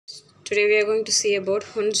Today we are going to see about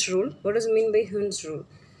Hund's rule. What does it mean by Hund's rule?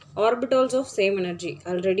 Orbitals of same energy.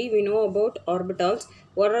 Already we know about orbitals.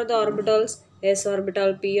 What are the orbitals? S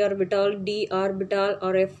orbital, P orbital, D orbital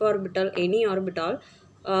or F orbital, any orbital.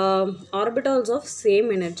 Orbitals of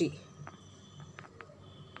same energy.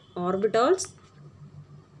 Orbitals.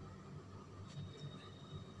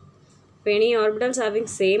 Any orbitals having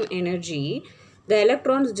same energy, the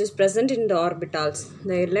electrons which is present in the orbitals,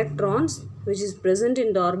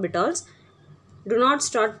 do not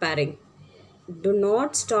start pairing. Do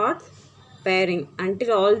not start pairing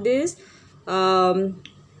until all these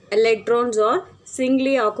electrons are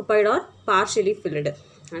singly occupied or partially filled.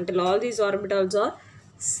 Until all these orbitals are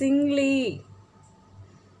singly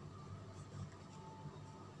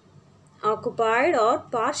occupied or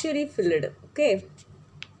partially filled. Okay.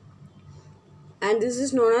 And this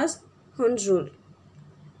is known as Hund's rule.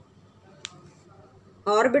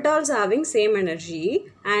 Orbitals having same energy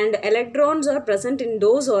and electrons are present in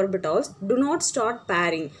those orbitals do not start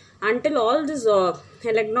pairing until all these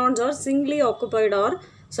electrons are singly occupied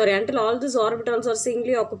until all these orbitals are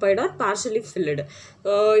singly occupied or partially filled.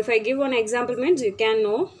 If I give one example means you can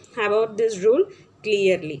know about this rule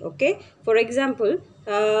clearly. Okay. For example,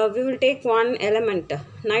 we will take one element,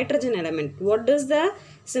 nitrogen element. What is the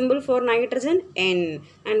symbol for nitrogen? N.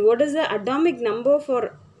 And what is the atomic number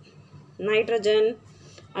for nitrogen?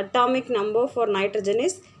 Atomic number for nitrogen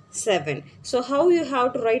is 7. So how you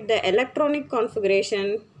have to write the electronic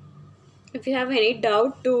configuration? If you have any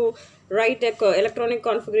doubt to write the electronic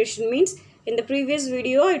configuration means, in the previous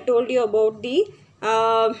video I told you about the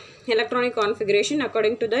electronic configuration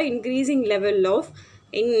according to the increasing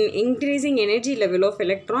energy level of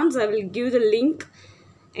electrons. I will give the link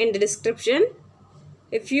in the description.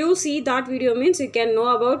 If you see that video means you can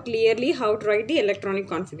know about clearly how to write the electronic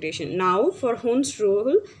configuration. Now for Hund's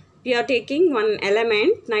rule, we are taking one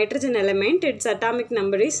element, nitrogen element, its atomic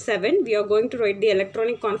number is 7. We are going to write the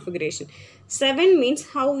electronic configuration. 7 means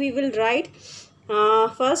how we will write.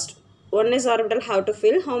 First 1s orbital have to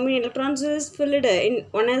fill. How many electrons is filled in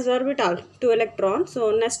 1s orbital? 2 electrons.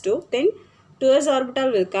 So 1s2. Then 2s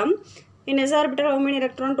orbital will come. In s orbital, how many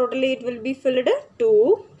electron totally it will be filled?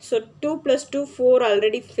 2. So 2 plus 2, 4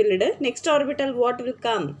 already filled. Next orbital what will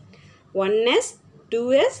come? 1s,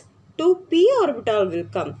 2s, 2p orbital will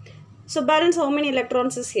come. So balance how many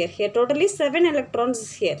electrons is here? Here totally 7 electrons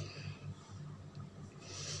is here.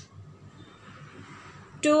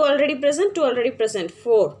 2 already present, 2 already present.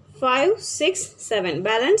 4, 5, 6, 7.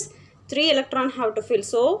 Balance 3 electron have to fill.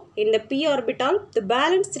 So in the p orbital, the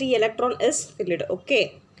balance 3 electron is filled.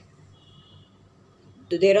 Okay.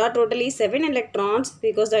 There are totally 7 electrons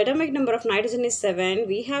because the atomic number of nitrogen is 7.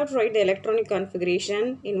 We have to write the electronic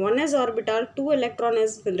configuration. In 1s orbital, 2 electron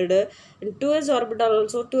is filled. In 2s orbital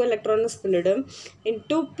also 2 electron is filled. In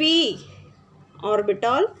 2p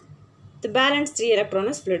orbital, the balance 3 electron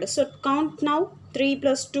is filled. So count now. 3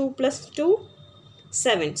 plus 2 plus 2,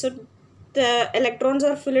 7. So the electrons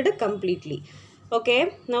are filled completely.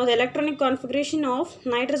 Okay. Now the electronic configuration of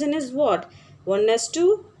nitrogen is what?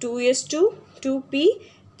 1s2, 2s2,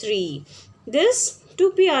 2p3. This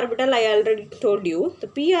 2p orbital I already told you. The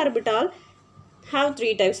p orbital have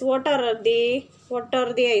 3 types. What are they?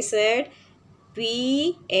 I said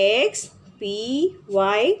p, x, p,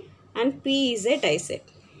 y and p, z I said.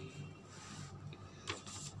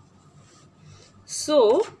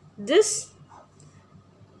 So this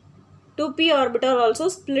 2p orbital also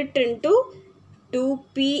split into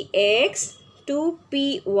 2px,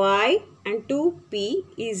 2py and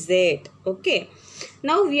 2pz. Okay.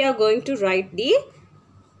 Now we are going to write the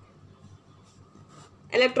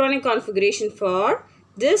electronic configuration for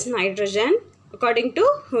this nitrogen according to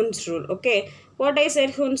Hund's rule. Okay. What I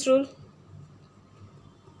said Hund's rule?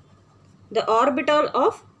 The orbital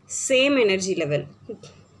of same energy level.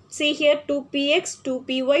 See here 2px,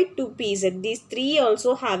 2py, 2pz. These three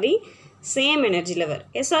also having same energy level.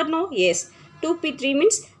 Yes or no? Yes. 2p3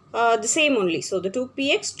 means the same only. So the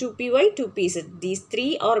 2px, 2py, 2pz. These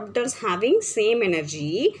three orbitals having same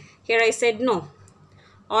energy. Here I said no.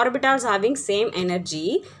 Orbitals having same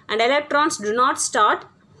energy and electrons do not start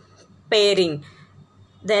pairing.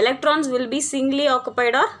 The electrons will be singly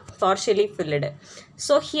occupied or partially filled.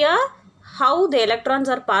 So here how the electrons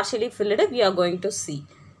are partially filled we are going to see.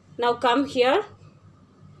 Now come here.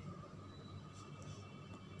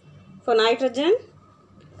 For nitrogen,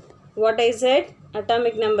 what I said,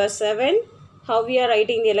 atomic number 7. How we are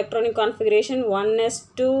writing the electronic configuration?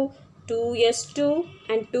 1s2, 2s2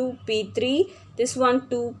 and 2p3. This one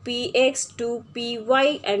 2px,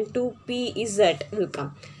 2py and 2pz will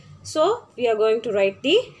come. So we are going to write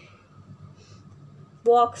the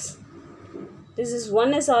box This is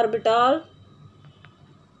 1s orbital.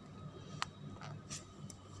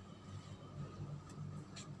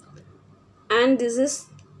 And this is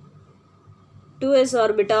 2s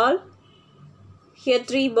orbital. Here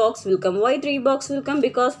 3 box will come. Why 3 box will come?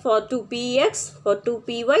 Because for 2px, for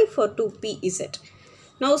 2py, for 2pz.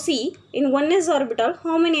 Now see, in 1s orbital,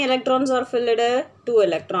 how many electrons are filled? 2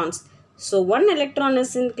 electrons. So one electron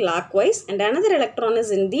is in clockwise and another electron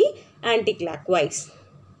is in the anti-clockwise.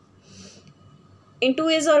 In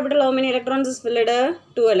 2s orbital, how many electrons is filled?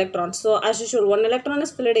 2 electrons. So as usual, one electron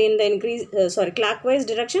is filled in the clockwise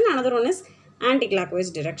direction, another one is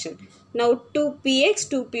anti-clockwise direction. Now 2px,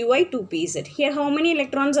 2py, 2pz. Here how many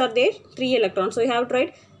electrons are there? 3 electrons. So you have to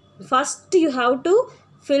write, first you have to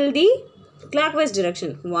fill the clockwise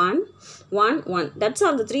direction. 1, 1, 1. That's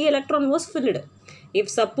all. The 3 electron was filled. If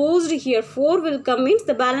supposed here 4 will come, means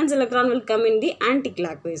the balance electron will come in the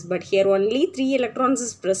anti-clockwise. But here only 3 electrons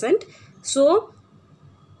is present. So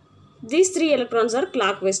these 3 electrons are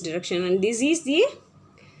clockwise direction, and this is the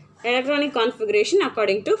electronic configuration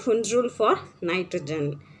according to Hund's rule for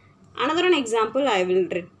nitrogen. Another one example I will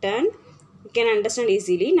return. You can understand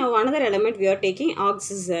easily. Now another element we are taking,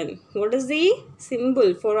 oxygen. What is the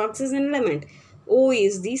symbol for oxygen element? O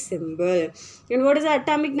is the symbol. And what is the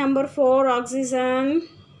atomic number for oxygen?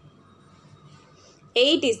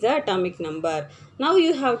 8 is the atomic number. Now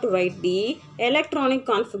you have to write the electronic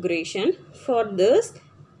configuration for this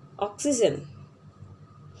oxygen.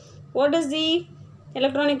 What is the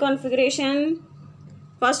electronic configuration?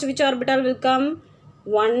 First, which orbital will come?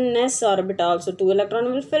 1s orbital. So 2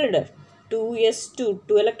 electron will fill it. 2s2,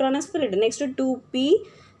 2 electron is filled. Next to 2p,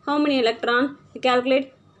 how many electron? We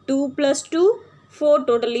calculate 2 plus 2, 4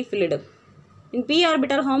 totally filled. In p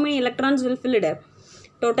orbital, how many electrons will fill it?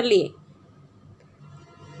 Totally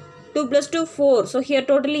 2 plus 2, 4. So here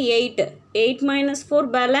totally 8. 8 minus 4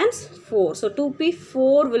 balance 4. So 2p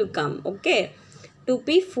 4 will come. Okay.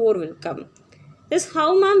 2p 4 will come. This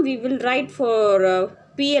how ma'am we will write for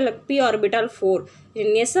p orbital 4.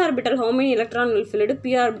 In s orbital how many electron will fill it?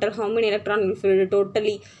 P orbital how many electron will fill it?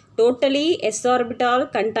 Totally s orbital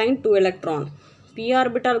contain 2 electron. P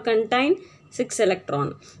orbital contain 6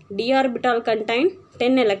 electron. D orbital contain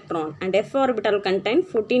 10 electron. And F orbital contain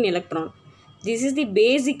 14 electron. This is the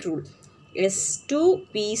basic rule. S2,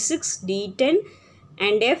 P6, D10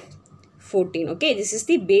 and F14. Okay, this is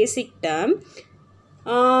the basic term.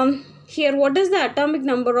 Here what is the atomic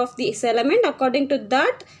number of this element? According to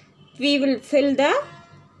that, we will fill the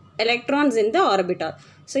electrons in the orbital.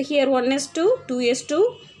 So here 1s2,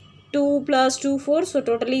 2s2, 2 plus 2, 4. So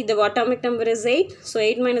totally the atomic number is 8. So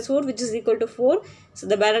 8 minus 4, which is equal to 4. So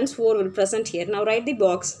the balance 4 will present here. Now write the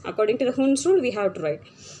box. According to the Hund's rule, we have to write.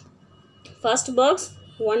 First box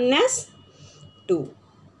 1s 2.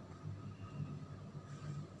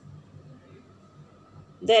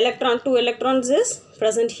 The 2 electrons is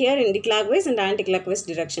present here in the clockwise and anti-clockwise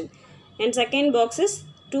direction. And second box is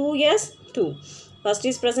 2s2. First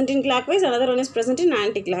is present in clockwise, another one is present in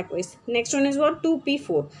anti-clockwise. Next one is what?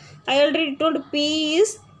 2p4. I already told p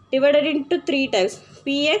is divided into 3 types.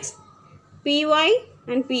 px, py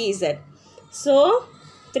and pz. So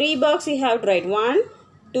 3 box we have to write 1,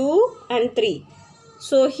 2 and 3.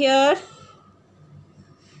 So here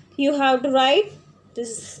you have to write, this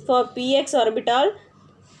is for px orbital,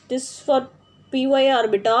 this is for py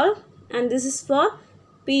orbital and this is for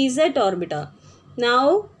pz orbital.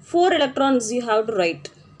 Now 4 electrons you have to write.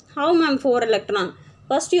 How ma'am 4 electron?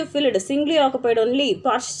 First you fill it, singly occupied only,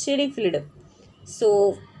 partially filled.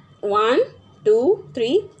 So 1, 2,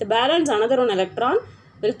 3, the balance another 1 electron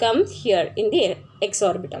will come here in the x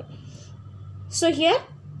orbital. So here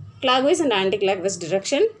clockwise and anti-clockwise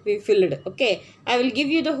direction we filled. Okay, I will give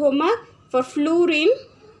you the homework for fluorine.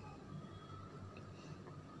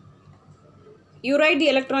 You write the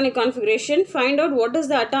electronic configuration, find out what is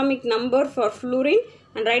the atomic number for fluorine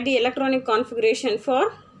and write the electronic configuration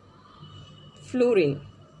for fluorine.